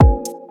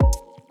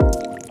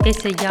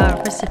It's a Yara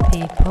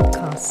Recipe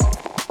podcast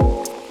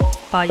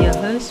by your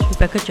host,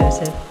 Rebecca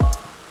Joseph.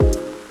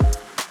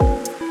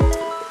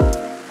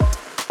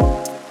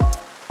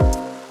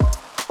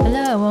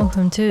 Hello and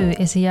welcome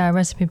to It's a Yara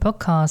Recipe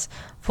podcast.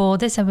 For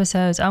this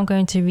episode, I'm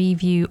going to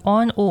review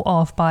On or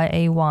Off by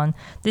A1.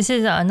 This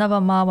is another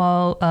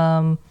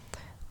Marvel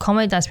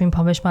comic that's been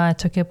published by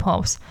Tokyo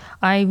Pops.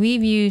 I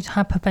reviewed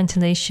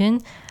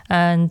Hyperventilation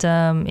and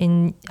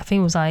I think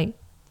it was like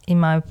in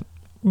my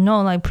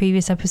not like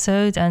previous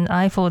episodes, and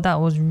I thought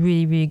that was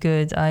really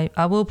good.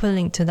 I will put a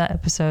link to that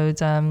episode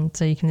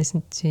so you can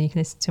listen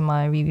to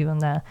my review on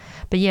that.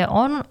 But yeah,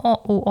 On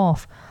or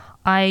Off,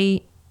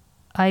 I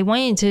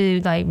wanted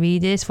to like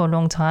read this for a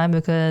long time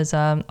because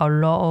a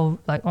lot of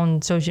like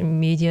on social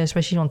media,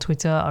 especially on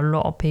Twitter, a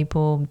lot of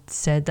people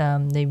said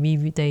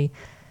they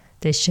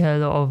share a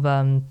lot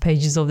of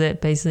pages of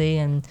it basically,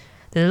 and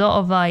there's a lot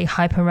of like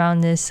hype around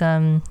this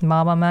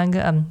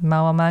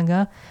manhwa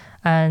manga,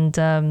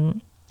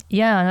 and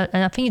yeah,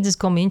 and I think it just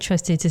got me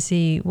interested to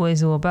see what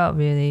it's all about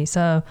really.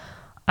 So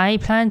I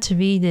planned to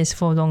read this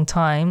for a long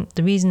time.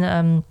 The reason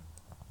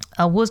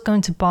I was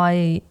going to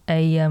buy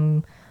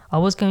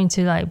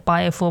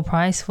buy a full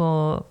price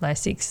for like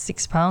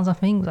 £6, I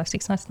think, like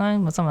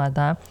 £6.99 or something like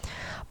that.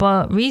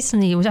 But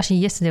recently, it was actually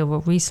yesterday,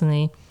 but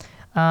recently,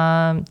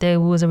 there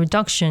was a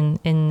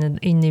reduction in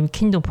the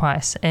Kindle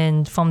price,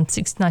 and from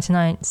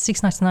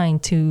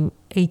 £6.99 to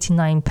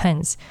 89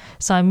 pence.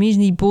 So I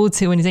immediately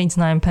bought it when it's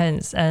 89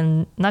 pence,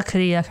 and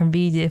luckily I can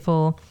read it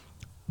for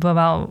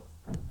about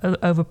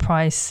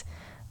overpriced.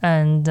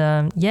 And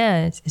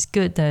yeah, it's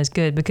good though. It's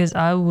good because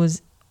I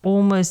was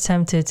almost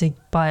tempted to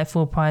buy it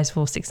full price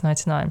for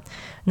 £6.99.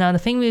 Now the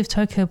thing with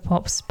Tokyo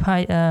Pops,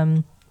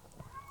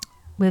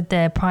 with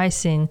their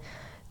pricing,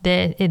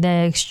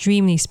 they're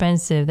extremely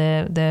expensive.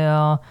 They're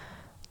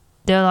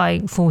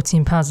like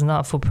 £14 and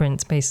up for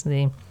print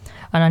basically.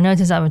 And I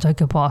noticed that with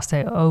Tokyo Pops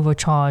they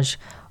overcharge,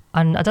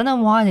 and I don't know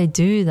why they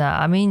do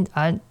that. I mean,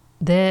 I'm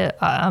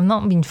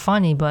not being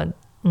funny, but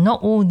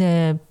not all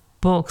their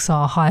books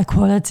are high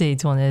quality,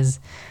 to be honest.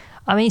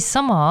 I mean,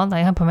 some are,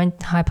 like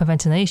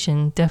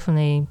Hyperventilation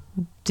definitely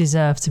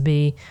deserve to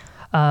be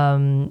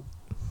more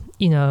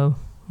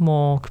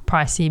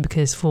pricey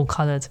because full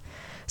colored.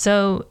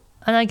 So,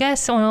 and I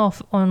guess On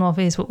and Off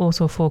is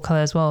also full color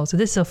as well. So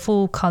this is a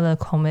full color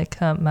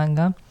comic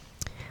manga,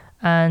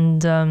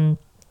 and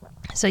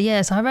so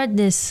yes, I read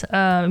this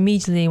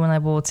immediately when I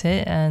bought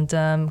it, and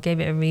gave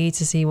it a read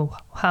to see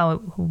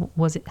how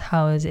is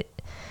it,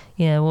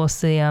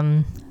 what's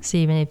the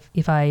see even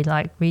if I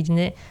like reading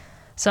it.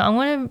 So I'm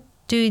going to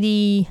do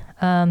the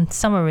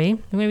summary.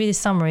 I'm going to read the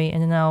summary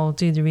and then I'll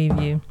do the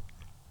review.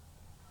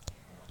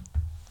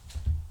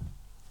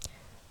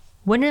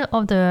 Winner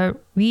of the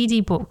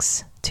Reedy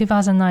Books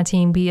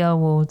 2019 BL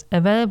Award,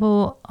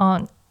 available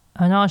on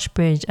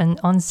Archbridge and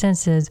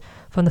uncensored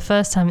for the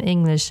first time in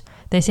English.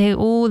 They say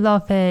all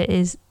fair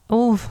is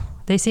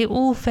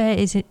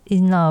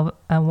in love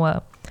and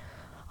work.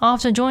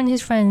 After joining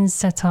his friends'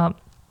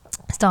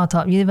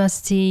 startup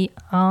University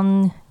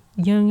An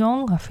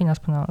Yong, I think that's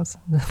pronounced.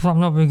 I'm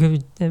not very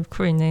good with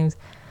Korean names.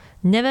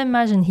 Never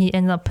imagined he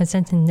ended up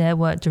presenting their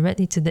work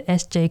directly to the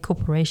SJ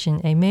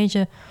Corporation, a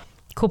major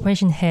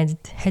corporation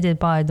headed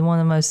by one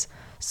of the most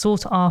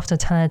sought after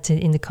talented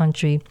in the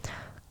country,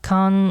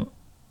 Kan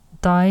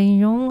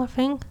Dae-yong, I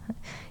think.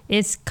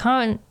 It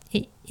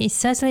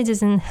certainly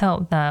doesn't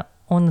help that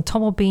on the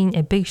top of being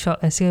a big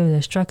shot, a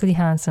struckily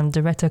handsome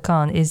director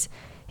Kan is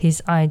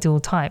his ideal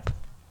type.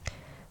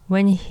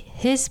 When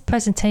his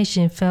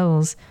presentation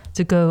fails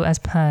to go as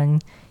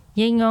planned,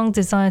 Yin-yong's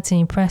desire to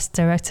impress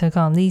director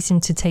Kan leads him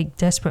to take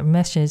desperate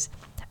measures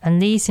and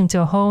leads him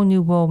to a whole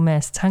new world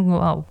mess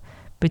tangled up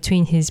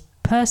between his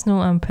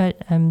personal and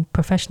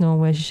professional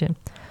relationship.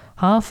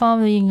 How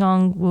far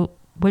Yin-yong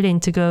willing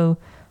to go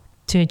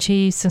to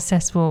achieve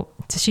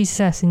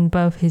success in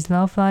both his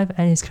love life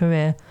and his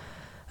career.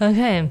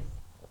 Okay,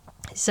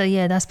 so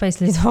yeah, that's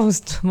basically the whole,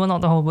 well,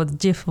 not the whole, but the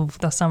gist of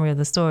the summary of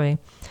the story.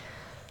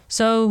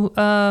 So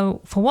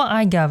for what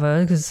I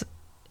gather, because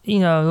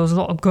there was a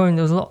lot going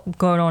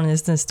on in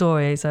this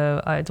story,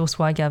 so that's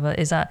what I gather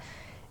is that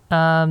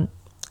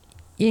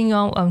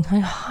Yin-yong,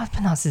 how to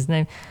pronounce his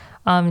name,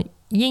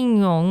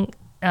 Yin-yong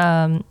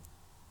and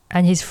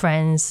his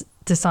friends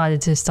decided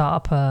to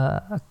start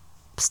up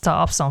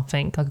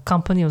something, like a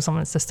company or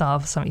something, to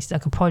start up something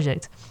like a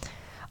project.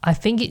 I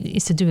think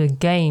it's to do a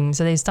game.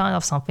 So they started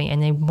off something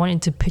and they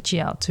wanted to pitch it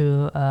out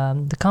to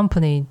the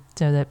company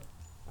so that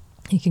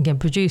he can get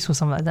produced or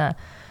something like that.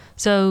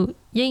 So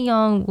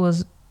Yin-yong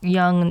was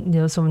young,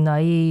 sort of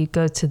naive,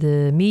 go to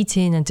the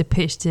meeting and to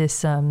pitch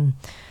this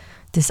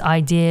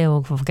idea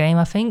of game,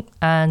 I think,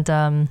 and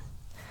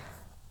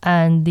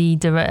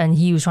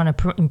he was trying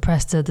to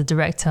impress the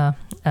director,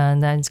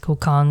 and then it's called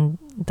Kan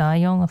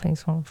Dae-yong, I think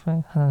it's one.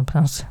 I don't know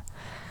pronounce it.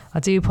 I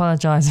do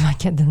apologize if I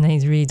get the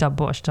names really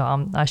botched up.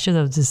 I should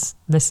have just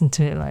listened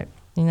to it,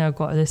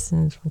 got to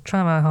listen,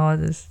 try my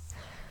hardest.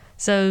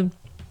 So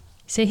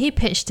he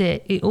pitched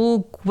it. It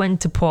all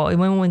went to pot. It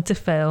went to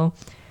fail,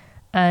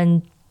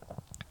 and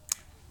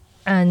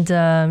And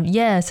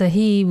so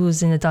he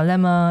was in a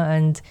dilemma,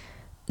 and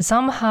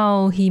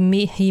somehow he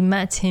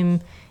met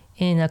him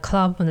in a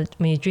club when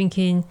he was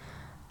drinking,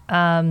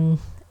 and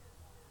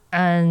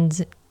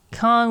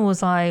Khan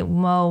was like,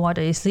 well, why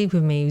don't you sleep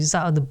with me? He was just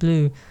out of the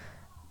blue.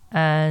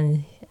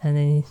 And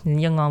then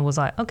Young-on was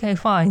like, okay,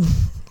 fine.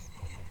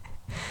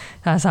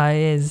 That's how it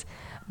is.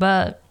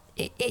 But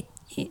I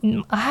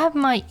have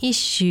my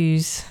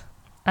issues.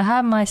 I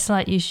have my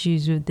slight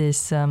issues with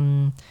this,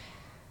 the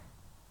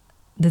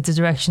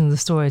direction of the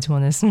story, to be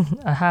honest.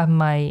 I have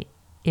my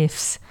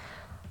ifs.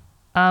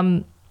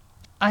 I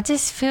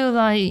just feel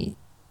like,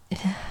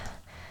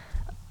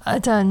 I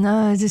don't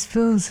know, it just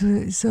feels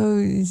so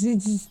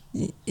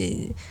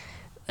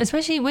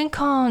especially when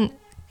Khan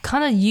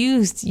kind of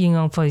used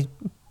Young-on for,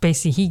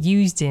 basically he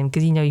used him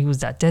because he was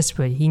that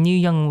desperate. He knew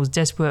Young-on was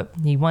desperate.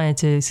 He wanted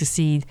to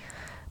succeed,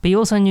 but he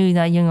also knew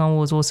that Young-on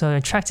was also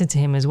attracted to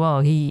him as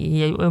well.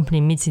 He openly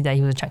admitted that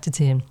he was attracted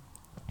to him,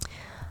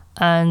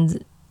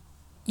 and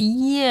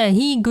yeah,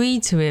 he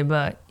agreed to it.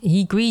 But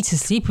he agreed to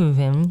sleep with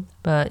him.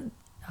 But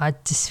I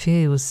just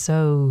feel it was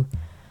so,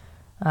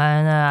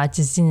 and it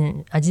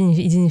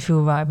didn't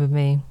feel right with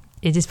me.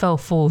 It just felt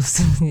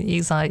forced.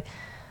 It's like,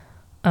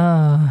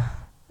 it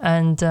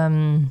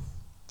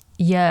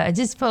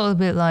just felt a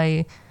bit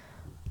like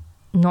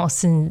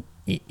not I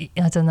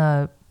don't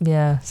know.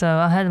 Yeah, so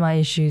I had my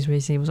issues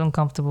basically. It was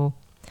uncomfortable.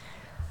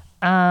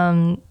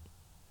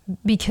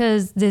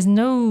 Because there's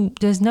no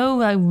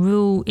like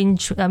real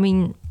interest. I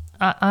mean,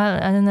 I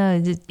don't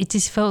know. It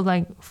just felt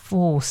like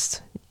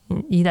forced.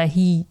 That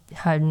he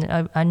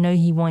had. I know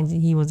he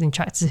was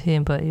attracted to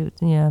him, but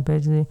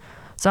basically.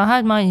 So I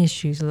had my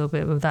issues a little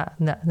bit with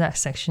that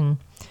section.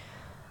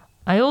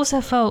 I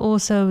also felt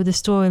with the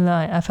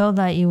storyline, I felt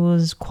like it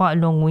was quite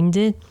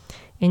long-winded,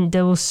 and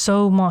there was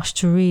so much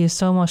to read,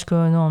 so much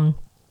going on,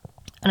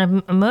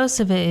 and most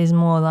of it is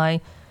more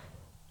like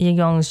you're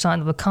going to start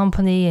up a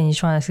company and you're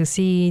trying to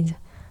succeed.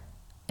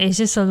 It's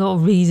just a lot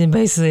of reading,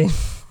 basically.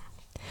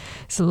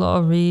 It's a lot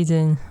of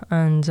reading,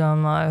 and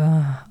I'm like,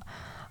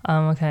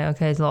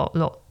 okay, it's a lot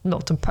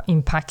to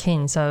pack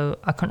in, so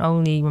I can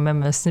only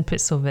remember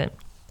snippets of it.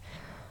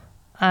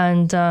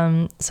 And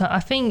so I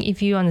think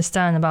if you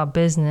understand about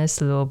business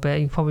a little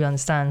bit, you probably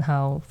understand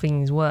how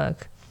things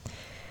work.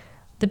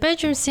 The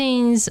bedroom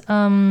scenes, it's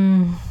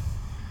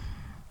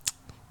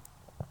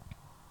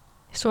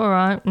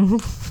alright.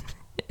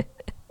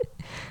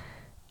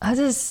 I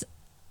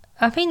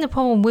think the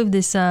problem with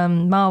this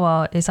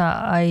manhwa is that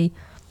I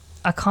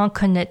can't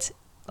connect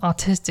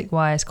artistic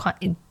wise.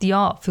 The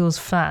art feels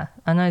flat.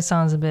 I know it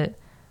sounds a bit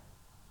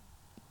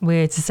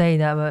weird to say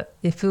that, but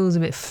it feels a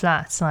bit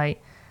flat.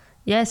 Like,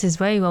 yes, it's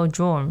very well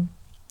drawn,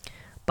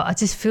 but I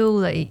just feel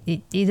like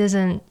it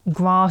doesn't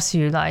grasp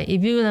you. Like,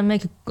 if you're gonna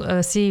make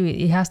a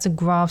series, it has to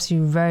grasp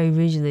you very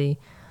visually.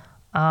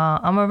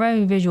 I'm a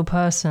very visual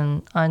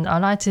person, and I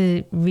like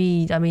to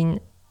read. I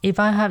mean, if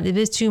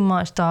there's too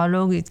much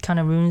dialogue, it kind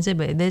of ruins it.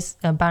 But if there's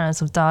a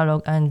balance of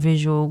dialogue and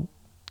visual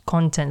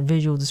content,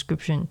 visual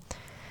description,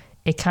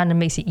 it kind of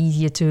makes it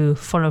easier to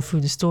follow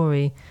through the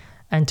story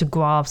and to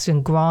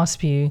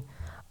grasp you.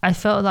 I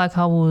felt like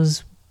I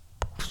was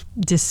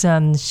just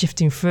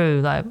shifting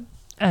through, like,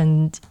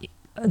 and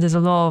there's a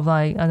lot of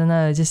like, I don't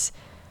know, it's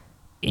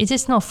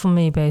just not for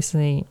me,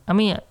 basically. I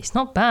mean, it's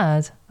not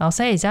bad. I'll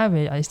say it's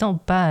average. It's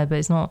not bad, but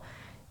it's not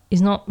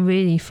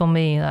really for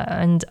me. Like,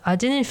 and I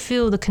didn't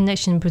feel the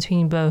connection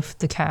between both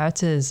the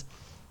characters.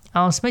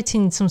 I was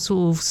expecting some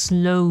sort of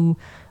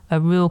a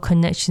real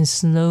connection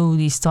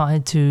slowly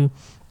started to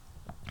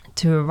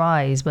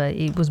arise, but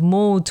it was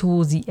more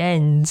towards the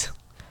end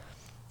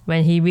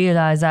when he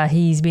realized that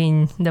he's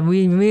been a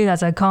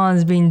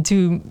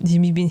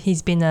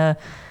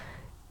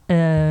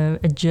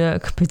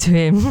jerk to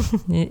him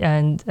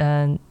and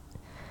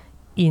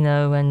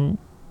and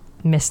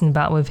messing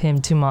about with him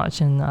too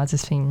much. And I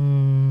just think,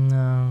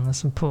 no,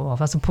 that's a pull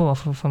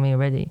off for me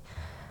already.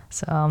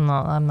 So I'm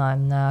not,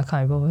 nah, I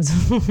can't be bothered.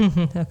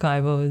 I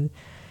can't be bothered.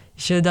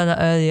 Should have done it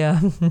earlier.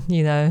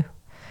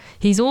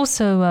 He's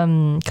also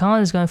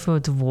Khan is going through a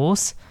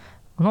divorce.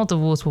 Well, not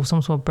divorce, but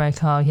some sort of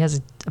breakup. I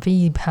think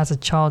he has a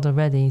child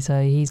already,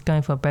 so he's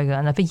going for a breakup,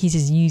 and I think he's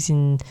just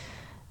using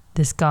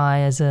this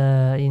guy as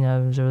a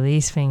as a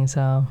release thing.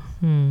 So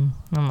I'm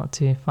not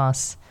too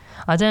fussed.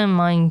 I don't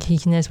mind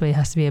geekiness, but it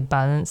has to be a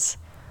balance.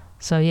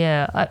 So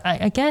yeah,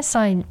 I guess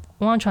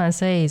what I'm trying to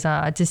say is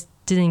that I just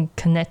didn't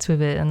connect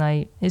with it, and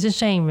it's a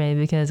shame really,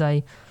 because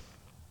I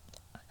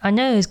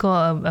know it's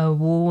got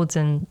awards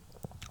and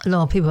a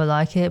lot of people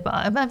like it, but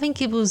I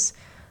think it was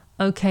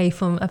okay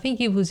I think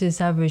it was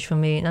just average for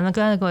me, and I'm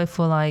glad I got it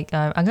for I'm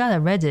glad I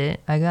read it,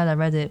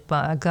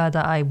 but I'm glad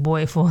that I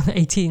bought it for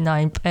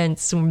 89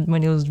 pence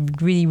when it was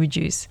really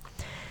reduced.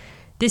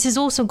 This has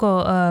also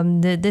got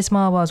this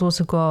manhwa has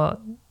also got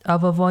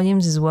other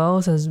volumes as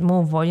well, so there's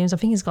more volumes. I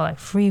think it's got like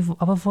 3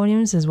 other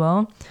volumes as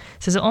well,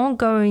 so it's an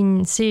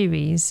ongoing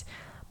series.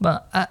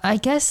 But I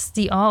guess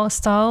the art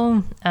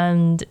style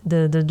and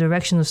the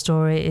direction of the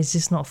story is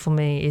just not for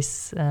me.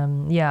 It's I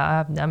mean,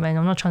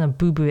 I'm not trying to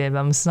boo-boo it, but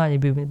I'm slightly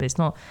boo-booing it, but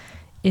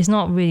it's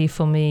not really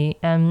for me.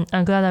 And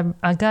I'm glad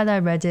I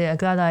read it. I'm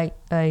glad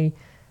that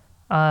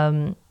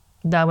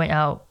I went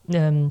out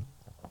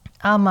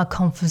of my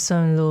comfort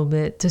zone a little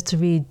bit just to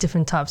read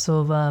different types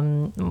of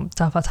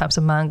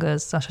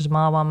mangas, such as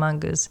manhwa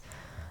mangas.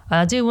 And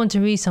I do want to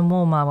read some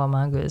more manhwa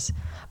mangas,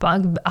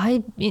 but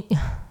I'm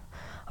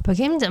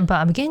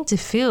beginning to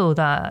feel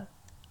that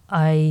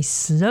I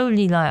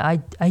slowly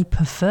I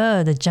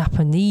prefer the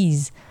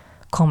Japanese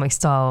comic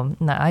style.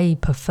 Like, I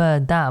prefer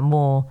that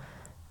more.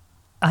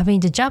 I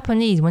mean,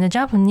 when the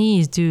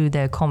Japanese do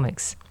their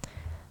comics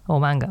or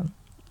manga,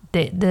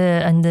 they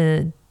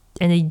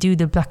do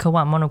the black and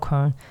white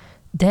monochrome,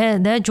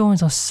 their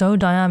drawings are so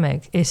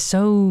dynamic. It's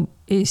so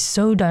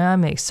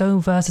dynamic, so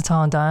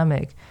versatile and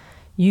dynamic.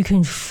 You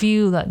can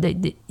feel that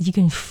you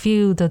can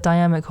feel the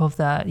dynamic of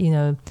that,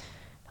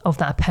 of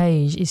that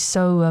page. It's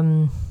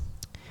so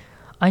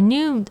I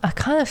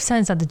kind of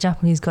sense that the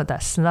Japanese got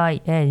that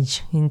slight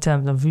edge in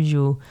terms of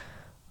visual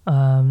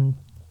way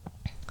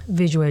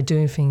of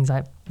doing things,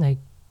 like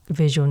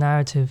visual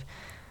narrative.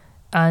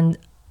 And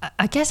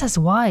I guess that's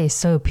why it's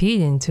so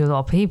appealing to a lot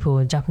of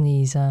people,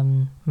 Japanese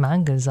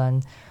mangas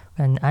and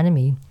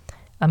anime.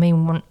 I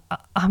mean,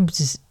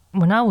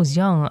 when I was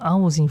young, I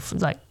was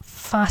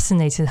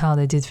fascinated how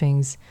they did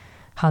things,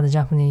 how the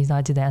Japanese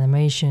did their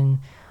animation.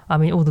 I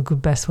mean, all the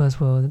good best works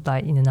were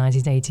like in the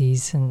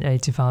 1980s and early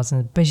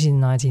 2000s, especially in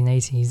the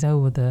 1980s. They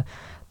were the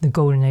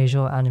golden age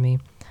of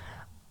anime.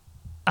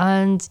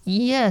 And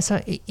yeah,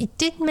 so it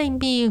did make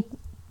me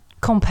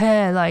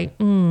compare,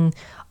 and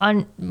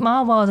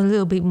manhwa is a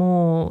little bit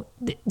more.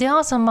 There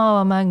are some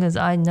manhwa mangas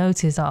I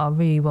noticed that are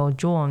really well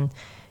drawn,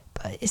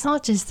 but it's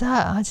not just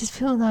that. I just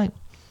feel like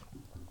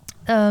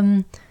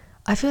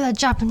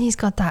Japanese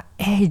got that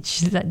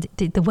edge, like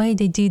the way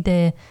they do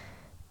their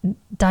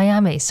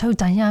dynamic, so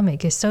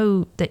dynamic. It's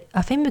so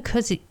I think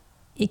because it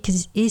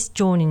is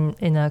drawn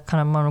in a kind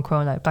of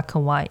monochrome, like black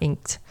and white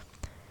inked.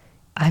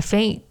 I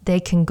think they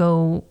can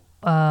go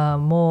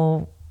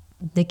more.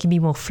 They can be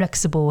more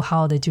flexible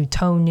how they do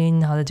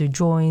toning, how they do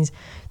drawings.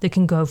 They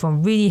can go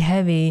from really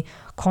heavy,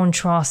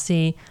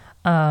 contrasty,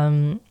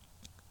 with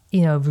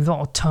a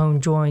lot of tone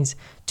drawings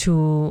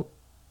to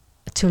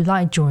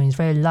light drawings,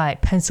 very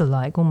light,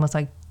 pencil-like, almost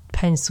like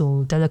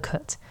pencil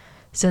delicate.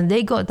 So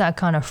they got that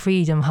kind of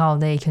freedom how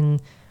they can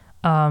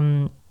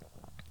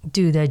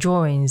do their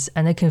drawings,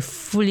 and they can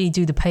fully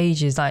do the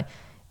pages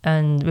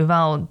and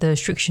without the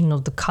restriction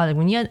of the color.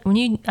 When you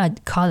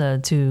add color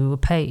to a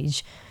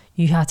page,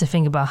 you have to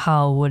think about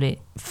how would it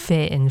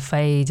fit and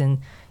fade, and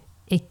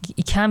it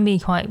can be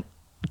quite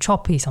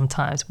choppy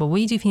sometimes. But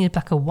when you do things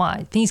black and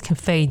white, things can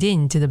fade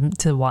into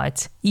the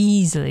white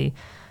easily,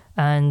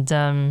 and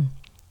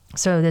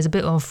so there's a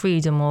bit of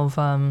freedom of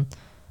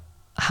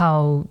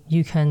how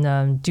you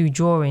can do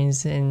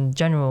drawings in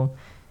general.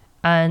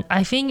 And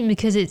I think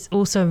because it's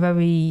also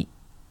very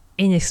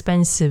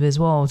inexpensive as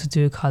well to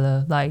do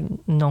color, like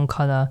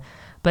non-color,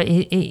 but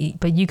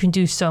you can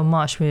do so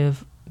much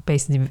with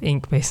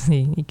ink,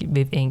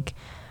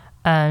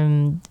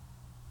 and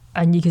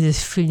you can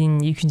just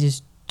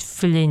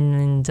fill in,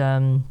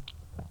 and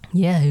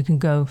you can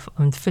go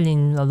and fill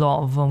in a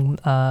lot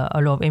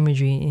of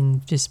imagery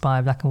in just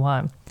by black and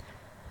white.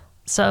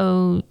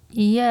 So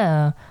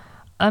yeah,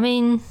 I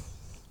mean,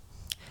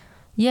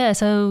 yeah,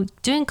 so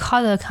doing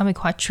color can be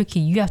quite tricky.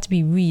 You have to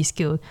be really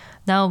skilled.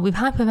 Now with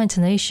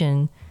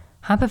hyperventilation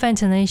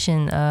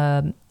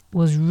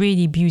was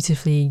really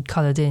beautifully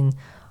colored in.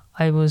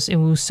 It was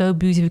so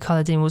beautifully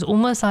colored in. It was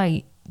almost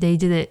like they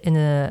did it in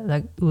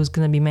it was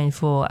going to be meant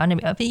for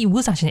anime. I think it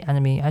was actually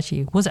anime.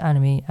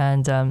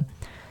 And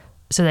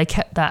so they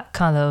kept that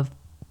kind of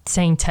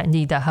same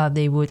technique that how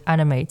they would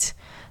animate,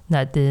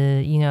 how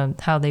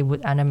they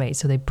would animate.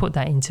 So they put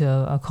that into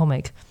a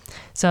comic.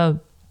 So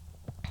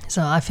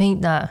I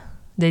think that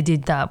they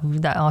did that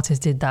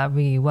artist did that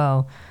really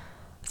well.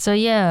 So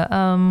yeah,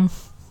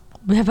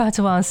 back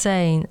to what I was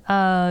saying.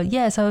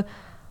 So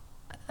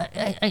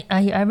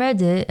I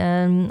read it,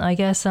 and I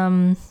guess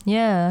I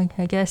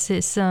guess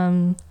it's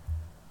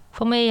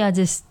for me. I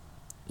just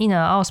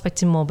I was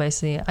expecting more,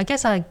 basically. I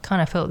guess I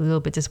kind of felt a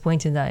little bit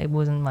disappointed that it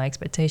wasn't my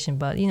expectation,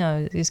 but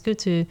it's good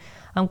to.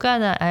 I'm glad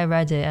that I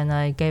read it and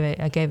I gave it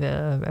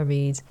a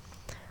read.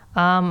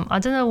 I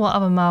don't know what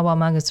other manhwa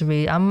mangas to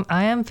read.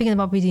 I am thinking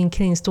about reading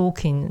Killing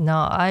Stalking.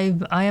 Now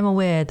I am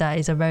aware that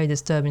it's a very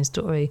disturbing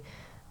story.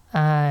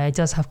 It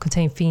does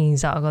contain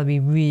themes that are going to be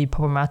really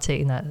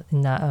problematic in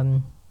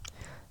that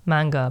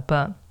manga,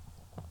 but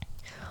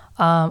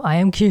I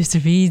am curious to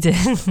read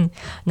it.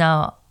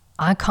 Now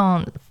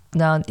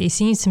it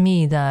seems to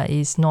me that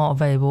it's not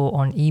available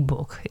on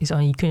ebook.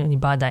 You can only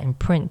buy that in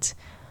print.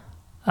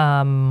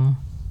 I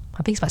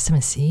think it's by 7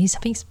 Seas. I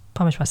think it's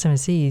published by 7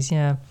 Seas.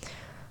 Yeah.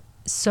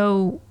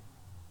 So,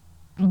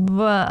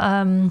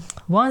 but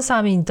one side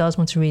of me does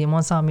want to read, and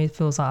one side of me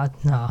feels like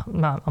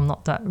I'm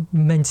not that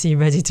mentally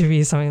ready to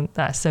read something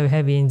that's so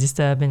heavy and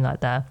disturbing like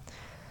that.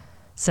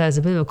 So it's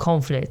a bit of a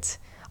conflict.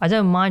 I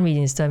don't mind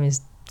reading disturbing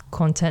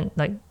content,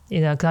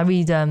 because I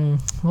read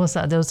what's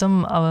that? There was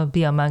some other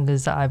BL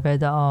mangas that I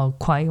read that are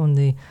quite on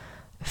the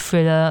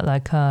thriller,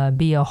 like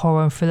be a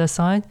horror and thriller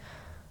side.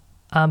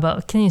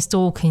 But Killing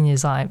Stalking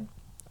is like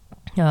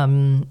a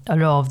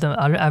lot of them.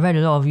 I read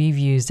a lot of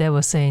reviews. They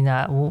were saying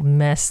that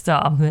messed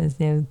up.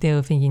 They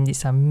were thinking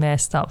it's a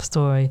messed up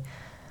story,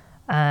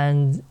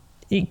 and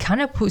it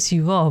kind of puts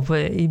you off, but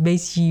it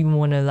makes you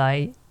want to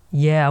like,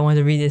 I want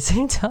to read it at the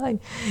same time.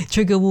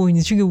 Trigger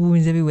warnings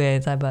everywhere.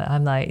 But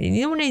I'm like,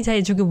 you don't really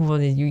take trigger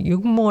warning, you're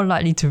more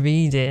likely to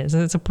read it. So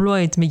it's a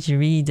ploy to make you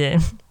read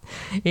it.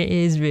 It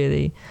is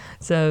really.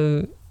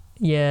 So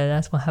yeah,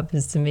 that's what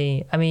happens to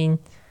me. I mean,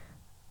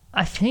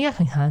 I think I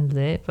can handle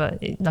it,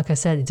 but like I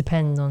said, it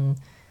depends on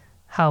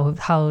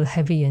how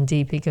heavy and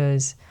deep it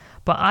goes.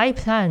 But what I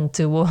plan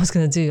to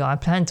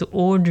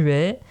order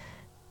it,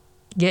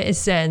 get it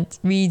sent,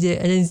 read it,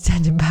 and then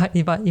send it back.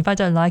 If I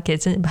don't like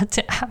it, send it back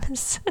to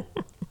Amazon.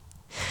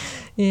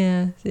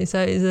 Yeah,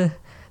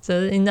 so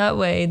in that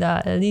way,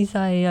 that at least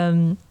I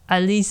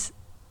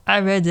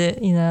read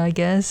it, I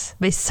guess.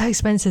 But it's so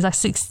expensive, like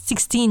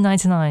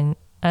 $16.99,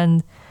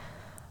 and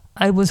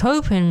I was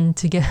hoping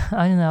to get,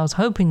 I was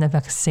hoping that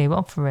I could save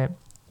up for it.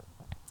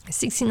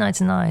 It's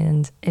 $16.99,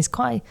 and it's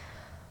quite,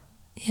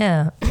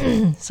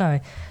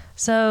 sorry.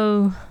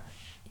 So,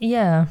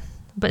 yeah,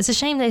 but it's a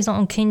shame that it's not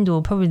on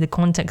Kindle, probably the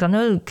content. I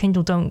know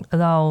Kindle don't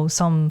allow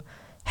some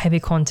heavy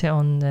content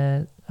on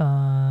the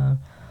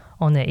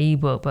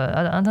ebook, but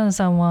I don't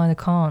understand why they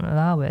can't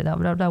allow it. That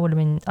would have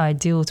been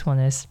ideal, to be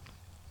honest.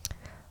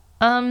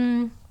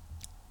 So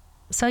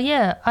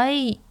yeah,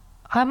 I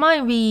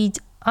might read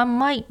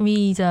on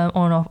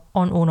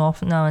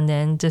off now and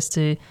then, just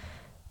to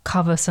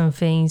cover some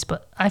things,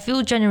 but I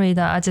feel generally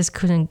that I just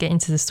couldn't get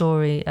into the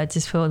story. I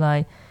just felt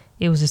like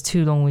it was just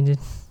too long-winded,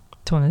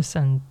 to be honest,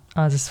 and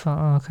I just felt,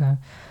 okay,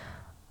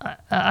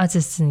 I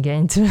just didn't get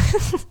into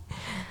it.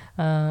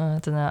 I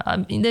don't know. I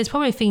mean, there's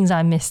probably things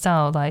I missed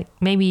out, like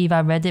maybe if I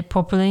read it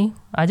properly.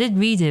 I did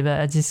read it,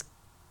 but there's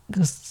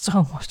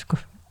so much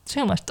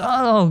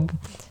dialogue,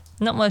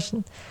 not much.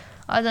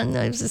 I don't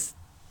know. It's just,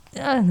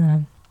 I don't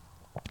know.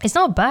 It's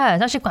not bad.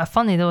 It's actually quite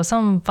funny. There were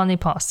some funny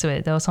parts to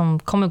it. There were some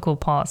comical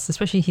parts,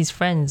 especially his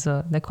friends.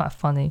 They're quite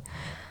funny.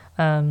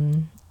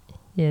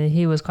 Yeah,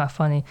 he was quite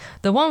funny.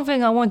 The one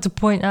thing I want to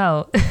point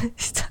out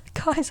is that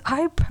guy's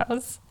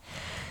eyebrows.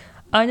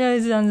 I know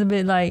it sounds a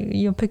bit like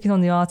you're picking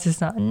on the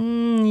artist now.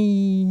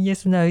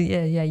 Yes, no,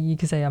 yeah. You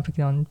could say I'm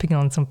picking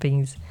on some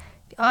things.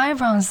 The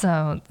eyebrows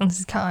though, on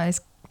this guy's,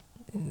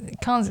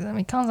 Khan's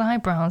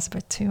eyebrows a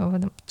bit too over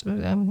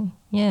them.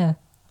 Yeah,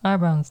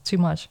 eyebrows too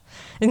much.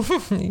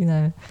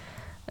 Yeah,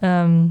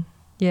 a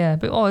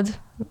bit odd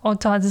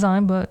type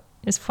design, but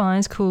it's fine.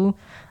 It's cool.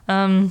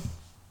 I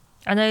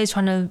know he's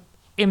trying to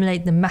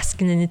emulate the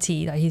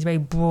masculinity, like he's very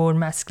broad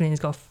masculine, he's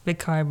got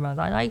thick eyebrows.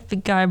 I like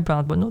thick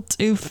eyebrows, but not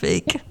too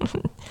thick.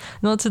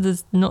 not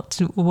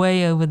to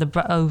way over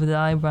the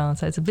eyebrows.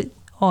 So it's a bit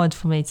odd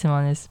for me, to be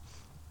honest.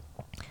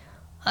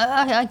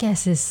 I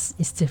guess it's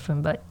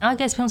different, but I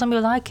guess some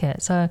people like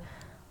it. So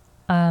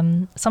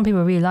some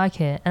people really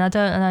like it, and I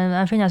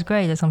think that's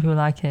great that some people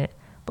like it.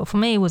 But for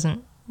me, it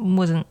wasn't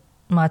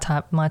my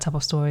type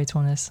of story, to be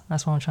honest.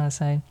 That's what I'm trying to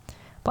say.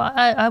 But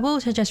I will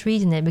suggest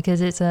reading it,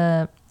 because it's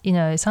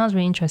it sounds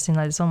really interesting.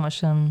 Like there's so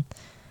much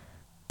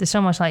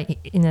like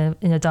in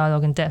a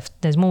dialogue and depth.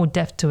 There's more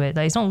depth to it.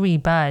 Like it's not really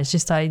bad. It's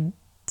just like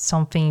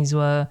some things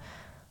were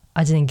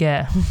I didn't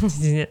get.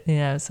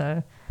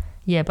 So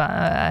yeah.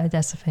 But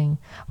that's the thing.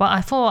 But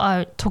I thought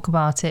I'd talk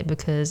about it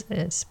because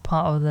it's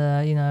part of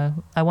the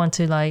I want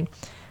to like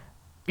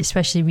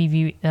especially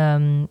review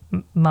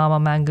Mama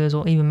mangas,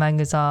 or even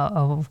mangas are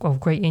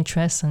of great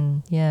interest,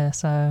 and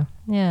so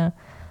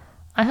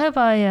I hope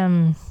I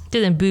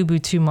didn't boo-boo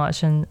too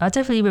much, and I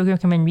definitely would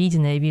recommend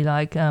reading it if you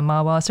like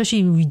Marwa,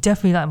 especially if you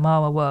definitely like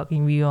Marwa work,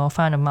 if you're a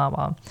fan of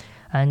Marwa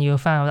and you're a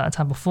fan of that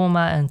type of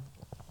format and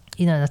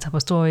that type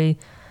of story.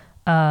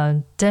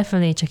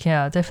 Definitely check it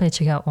out. Definitely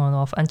check out On and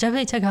Off, and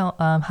definitely check out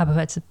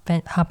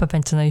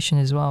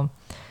Hyperventilation as well.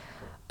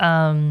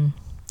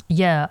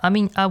 I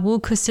mean, I will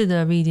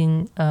consider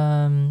reading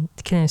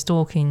Killing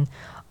Stalking.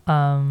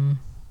 I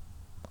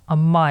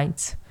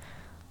might.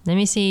 Let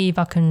me see if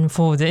I can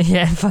afford it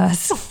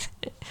first.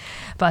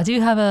 But I do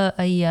have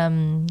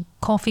a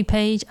coffee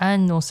page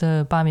and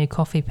also buy me a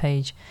coffee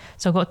page.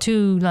 So I've got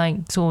two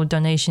like sort of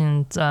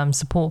donation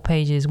support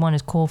pages. One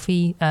is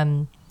coffee.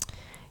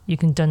 You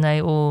can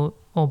donate or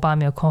buy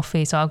me a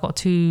coffee. So I've got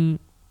two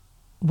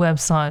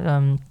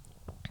website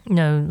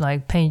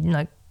like page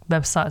like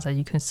websites that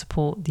you can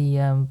support the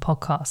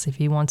podcast if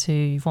you want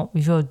to.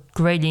 If you're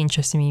greatly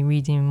interested in me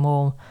reading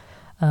more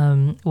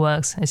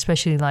works,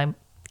 especially like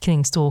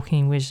Killing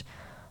Stalking, which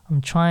I'm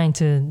trying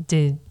to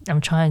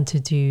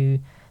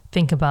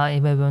think about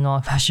it, whether or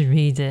not I should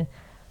read it.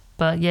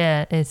 But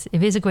yeah, if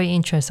it's a great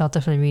interest, I'll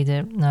definitely read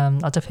it.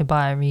 I'll definitely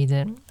buy it, read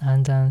it,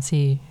 and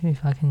see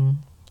if I can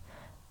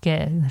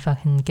get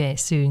it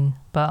soon.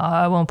 But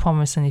I won't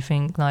promise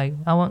anything. Like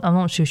I'm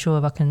not too sure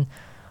if I can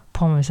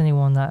promise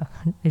anyone that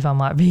if I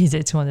might read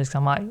it, to honest, I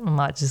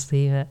might just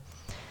leave it.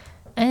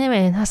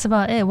 Anyway, that's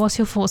about it. What's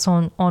your thoughts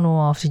on or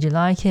off? Did you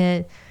like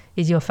it?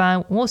 Is you a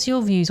fan? What's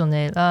your views on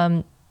it?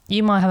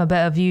 you might have a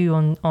better view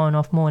on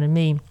off more than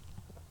me.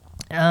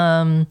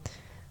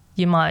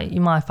 You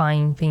might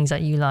find things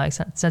that you like.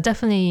 So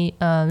definitely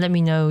let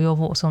me know your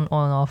thoughts on and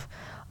off.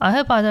 I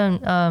hope I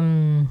don't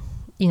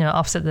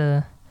upset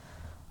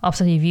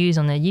your views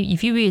on it.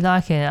 If you really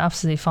like it,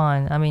 absolutely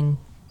fine. I mean,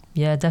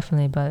 yeah,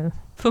 definitely. But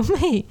for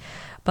me,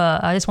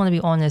 but I just want to be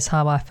honest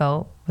how I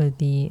felt with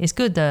it's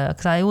good though,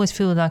 because I always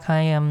feel like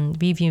I am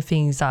reviewing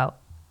things that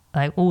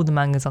like all the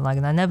mangas I like,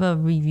 and I never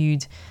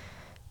reviewed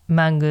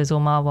mangas or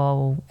Marvel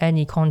or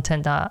any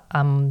content that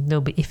I'm a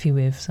little bit iffy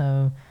with.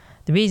 So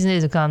the reason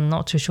is because I'm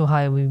not too sure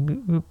how it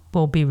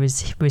will be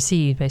received.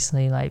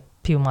 Basically, like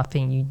people might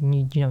think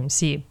you don't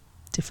see it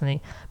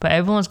differently, but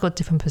everyone's got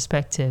different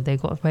perspective. They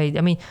got I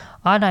mean,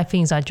 I like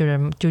things like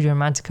Jojo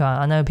Romantica.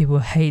 I know people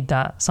hate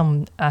that.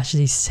 Some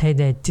actually say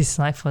they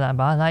dislike for that,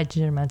 but I like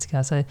Jojo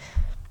Romantica, so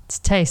it's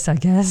taste, I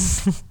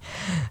guess.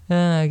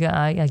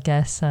 I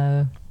guess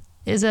so.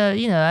 It's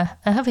a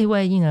healthy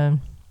way.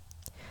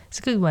 It's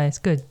a good way. It's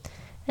good.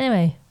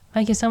 Anyway,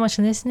 thank you so much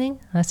for listening.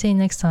 I'll see you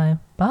next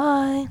time.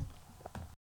 Bye.